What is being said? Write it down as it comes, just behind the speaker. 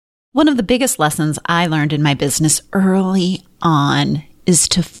One of the biggest lessons I learned in my business early on is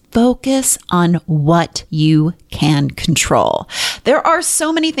to focus on what you can control. There are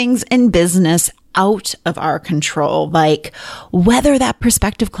so many things in business out of our control, like whether that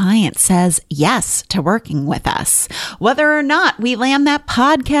prospective client says yes to working with us, whether or not we land that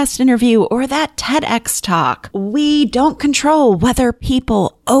podcast interview or that TEDx talk. We don't control whether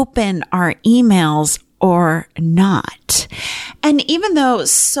people open our emails or not. And even though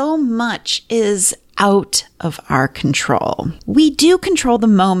so much is out of our control, we do control the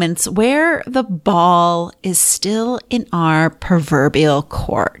moments where the ball is still in our proverbial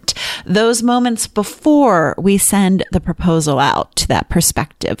court. Those moments before we send the proposal out to that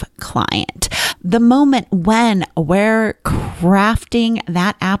prospective client. The moment when we're crafting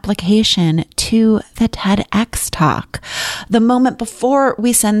that application to the TEDx talk. The moment before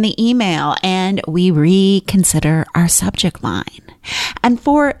we send the email and we reconsider our subject line. And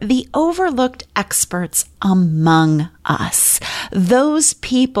for the overlooked experts among us, those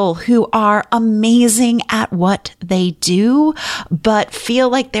people who are amazing at what they do, but feel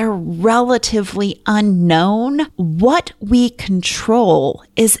like they're relatively unknown, what we control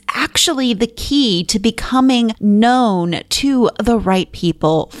is actually the key to becoming known to the right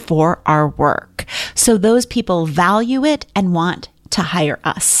people for our work. So those people value it and want to hire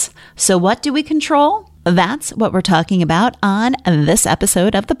us. So what do we control? That's what we're talking about on this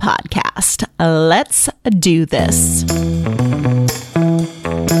episode of the podcast. Let's do this.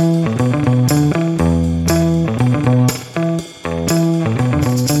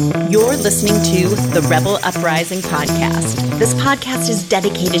 You're listening to the Rebel Uprising podcast. This podcast is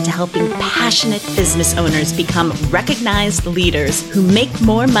dedicated to helping passionate business owners become recognized leaders who make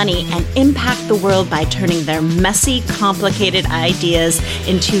more money and impact the world by turning their messy, complicated ideas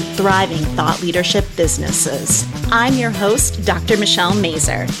into thriving thought leadership businesses. I'm your host, Dr. Michelle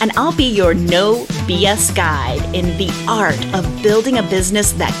Mazur, and I'll be your no BS guide in the art of building a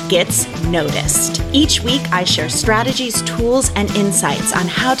business that gets noticed. Each week, I share strategies, tools, and insights on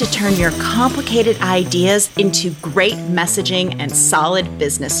how to turn your complicated ideas into great messaging and solid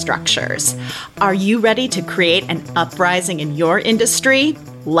business structures. Are you ready to create an uprising in your industry?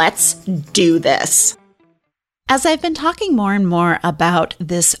 Let's do this. As I've been talking more and more about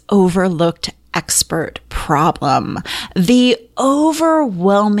this overlooked expert problem, the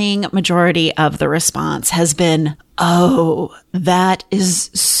overwhelming majority of the response has been, "Oh, that is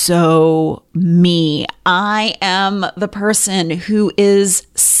so me. I am the person who is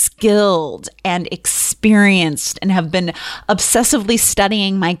skilled and experienced and have been obsessively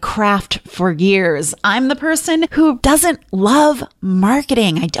studying my craft for years. I'm the person who doesn't love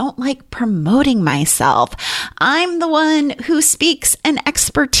marketing. I don't like promoting myself. I'm the one who speaks an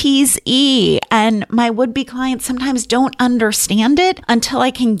expertise-y, and my would-be clients sometimes don't understand it until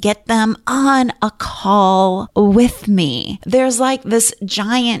I can get them on a call with me." There's like this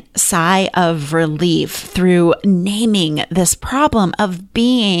giant sigh of relief through naming this problem of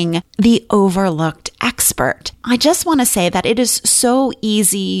being the overlooked expert. I just want to say that it is so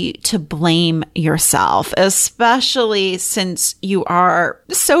easy to blame yourself, especially since you are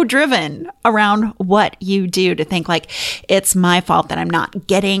so driven around what you do, to think like it's my fault that I'm not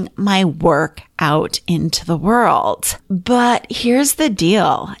getting my work out into the world. But here's the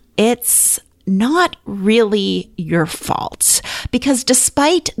deal. It's not really your fault, because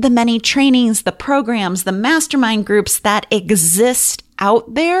despite the many trainings, the programs, the mastermind groups that exist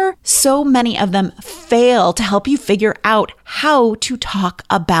out there, so many of them fail to help you figure out how to talk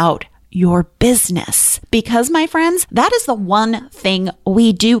about your business. Because, my friends, that is the one thing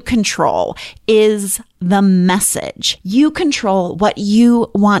we do control, is the message. You control what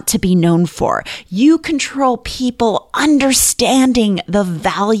you want to be known for. You control people understanding the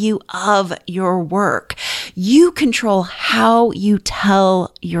value of your work. You control how you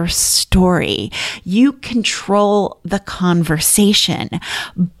tell your story. You control the conversation,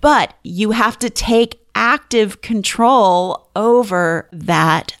 but you have to take active control over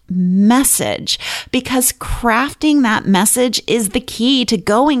that message, because crafting that message is the key to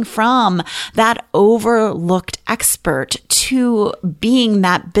going from that overlooked expert to being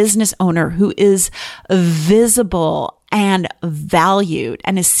that business owner who is visible and valued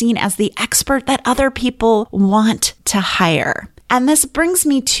and is seen as the expert that other people want to hire. And this brings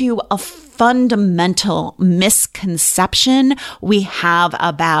me to a fundamental misconception we have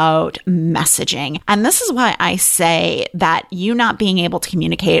about messaging. And this is why I say that you not being able to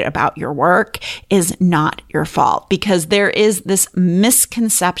communicate about your work is not your fault, because there is this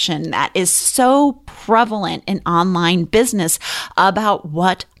misconception that is so prevalent in online business about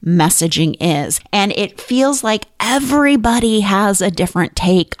what messaging is. And it feels like everybody has a different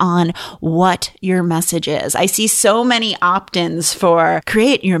take on what your message is. I see so many opt-ins for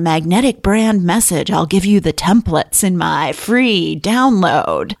create your magnetic brand message. I'll give you the templates in my free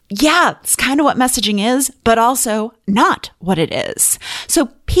download. Yeah, it's kind of what messaging is, but also not what it is. So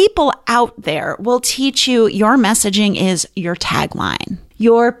people out there will teach you your messaging is your tagline,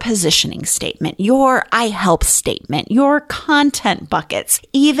 your positioning statement, your I help statement, your content buckets,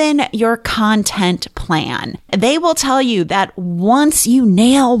 even your content plan. They will tell you that once you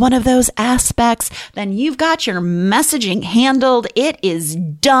nail one of those aspects, then you've got your messaging handled. It is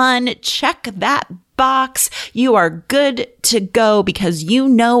done. Check that box. You are good to go because you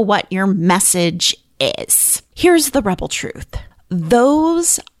know what your message is. Here's the rebel truth.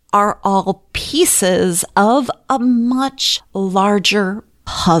 Those are all pieces of a much larger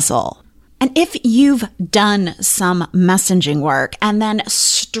puzzle. And if you've done some messaging work and then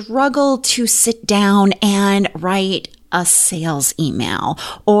struggle to sit down and write a sales email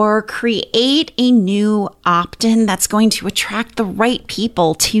or create a new opt-in that's going to attract the right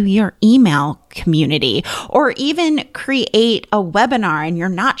people to your email community, or even create a webinar and you're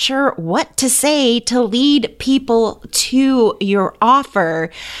not sure what to say to lead people to your offer,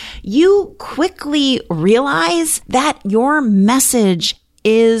 you quickly realize that your message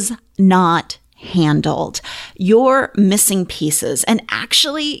is not handled. You're missing pieces, and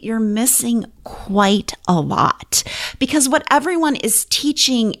actually you're missing quite a lot, because what everyone is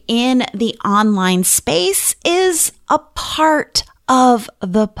teaching in the online space is a part of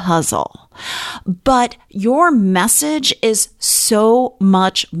the puzzle. But your message is so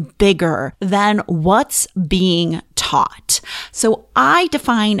much bigger than what's being taught. So I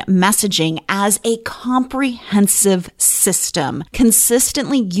define messaging as a comprehensive system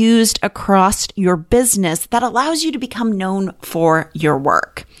consistently used across your business that allows you to become known for your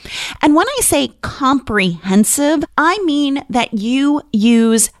work. And when I say comprehensive, I mean that you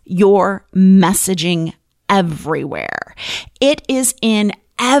use your messaging everywhere. It is in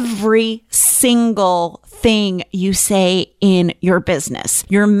every single thing you say in your business.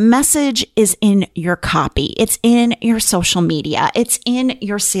 Your message is in your copy. It's in your social media. It's in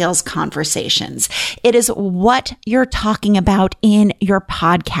your sales conversations. It is what you're talking about in your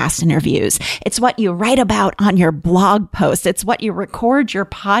podcast interviews. It's what you write about on your blog posts. It's what you record your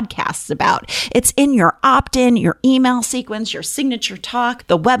podcasts about. It's in your opt-in, your email sequence, your signature talk,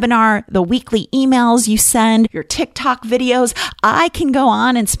 the webinar, the weekly emails you send, your TikTok videos. I can go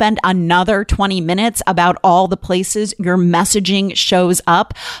on and spend another 20 minutes about all the places your messaging shows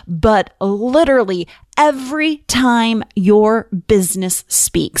up, but literally every time your business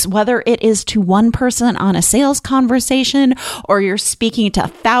speaks, whether it is to one person on a sales conversation or you're speaking to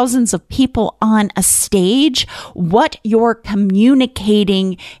thousands of people on a stage, what you're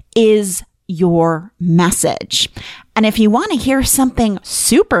communicating is your message. And if you want to hear something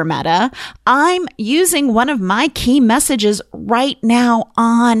super meta, I'm using one of my key messages right now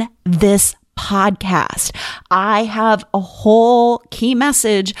on this podcast. I have a whole key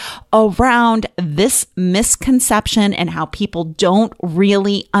message around this misconception and how people don't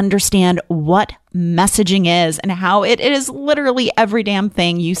really understand what messaging is and how it is literally every damn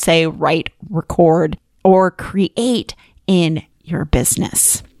thing you say, write, record, or create in your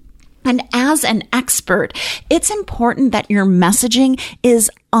business. And as an expert, it's important that your messaging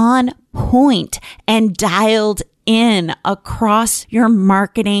is on point and dialed in across your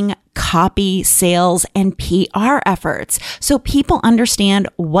marketing, copy, sales, and PR efforts so people understand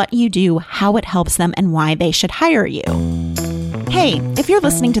what you do, how it helps them, and why they should hire you. Hey, if you're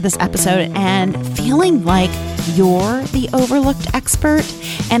listening to this episode and feeling like you're the overlooked expert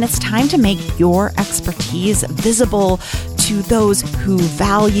and it's time to make your expertise visible to those who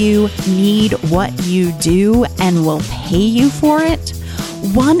value, need what you do, and will pay you for it,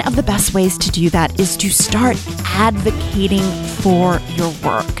 one of the best ways to do that is to start advocating for your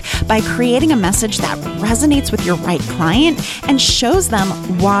work by creating a message that resonates with your right client and shows them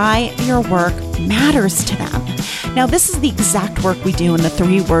why your work matters to them. Now, this is the exact work we do in the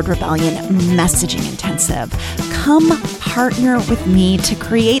 3-Word Rebellion Messaging Intensive. Come partner with me to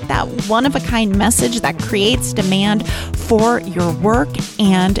create that one-of-a-kind message that creates demand for your work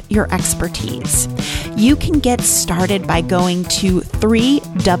and your expertise. You can get started by going to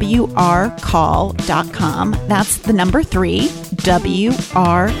 3wrcall.com. That's the number 3,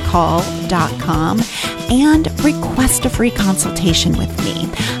 wrcall.com and request a free consultation with me.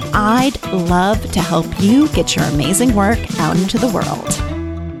 I'd love to help you get your amazing work out into the world.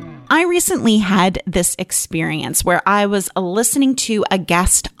 I recently had this experience where I was listening to a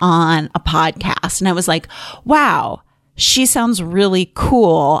guest on a podcast and I was like, wow, she sounds really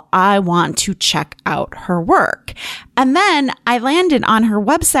cool. I want to check out her work. And then I landed on her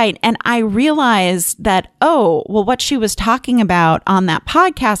website and I realized that, oh, well, what she was talking about on that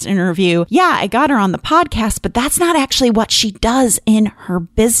podcast interview, yeah, I got her on the podcast, but that's not actually what she does in her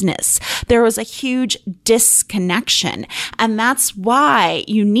business. There was a huge disconnection. And that's why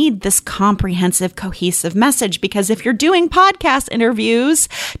you need this comprehensive, cohesive message, because if you're doing podcast interviews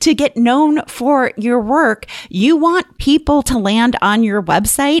to get known for your work, you want people to land on your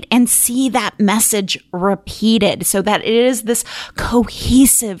website and see that message repeated so that it is this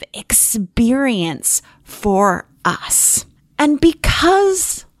cohesive experience for us. And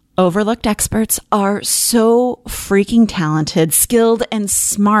because overlooked experts are so freaking talented, skilled, and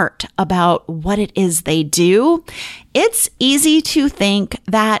smart about what it is they do, it's easy to think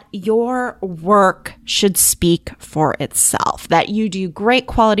that your work should speak for itself, that you do great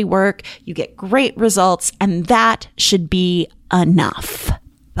quality work, you get great results, and that should be enough.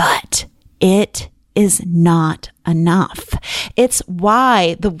 But it is not enough. It's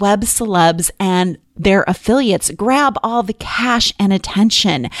why the web celebs and their affiliates grab all the cash and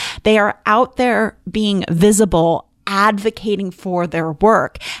attention. They are out there being visible, advocating for their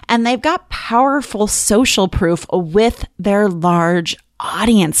work, and they've got powerful social proof with their large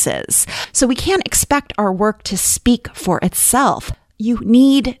audiences. So we can't expect our work to speak for itself. You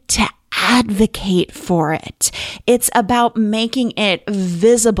need to advocate for it. It's about making it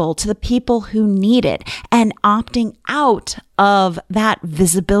visible to the people who need it and opting out of that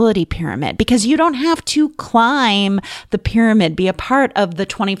visibility pyramid, because you don't have to climb the pyramid, be a part of the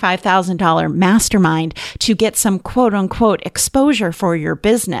 $25,000 mastermind to get some quote unquote exposure for your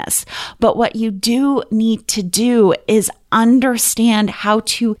business. But what you do need to do is understand how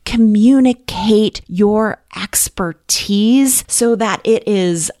to communicate your expertise so that it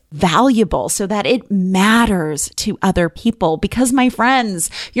is valuable, so that it matters to other people. Because my friends,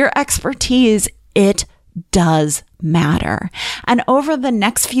 your expertise, it does matter. And over the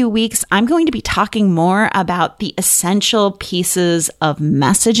next few weeks, I'm going to be talking more about the essential pieces of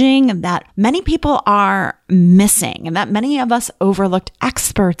messaging that many people are missing and that many of us overlooked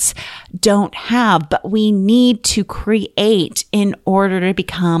experts don't have, but we need to create in order to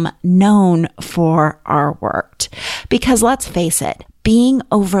become known for our work. Because let's face it, being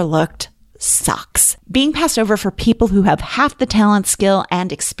overlooked sucks. Being passed over for people who have half the talent, skill,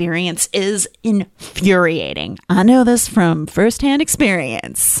 and experience is infuriating. I know this from firsthand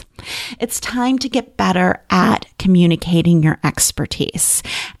experience. It's time to get better at communicating your expertise.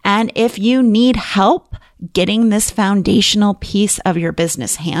 And if you need help getting this foundational piece of your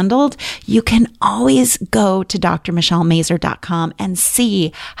business handled, you can always go to drmichellemazur.com and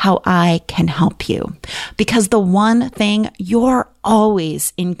see how I can help you. Because the one thing you're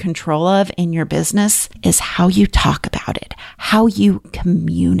always in control of in your business is how you talk about it, how you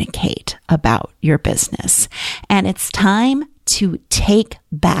communicate about your business. And it's time to take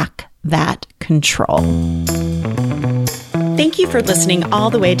back that control. Thank you for listening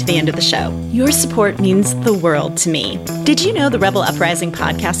all the way to the end of the show. Your support means the world to me. Did you know the Rebel Uprising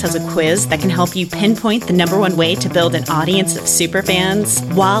podcast has a quiz that can help you pinpoint the #1 way to build an audience of superfans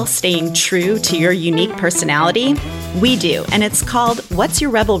while staying true to your unique personality? We do, and it's called What's Your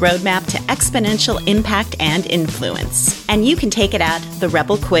Rebel Roadmap to Exponential Impact and Influence? And you can take it at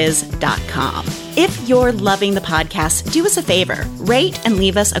therebelquiz.com. If you're loving the podcast, do us a favor, rate and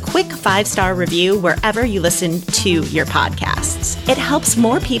leave us a quick 5-star review wherever you listen to your podcasts. It helps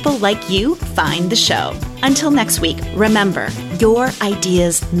more people like you find the show. Until next week, remember, your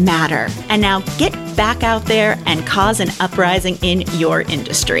ideas matter. And now get back out there and cause an uprising in your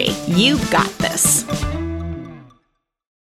industry. You got this.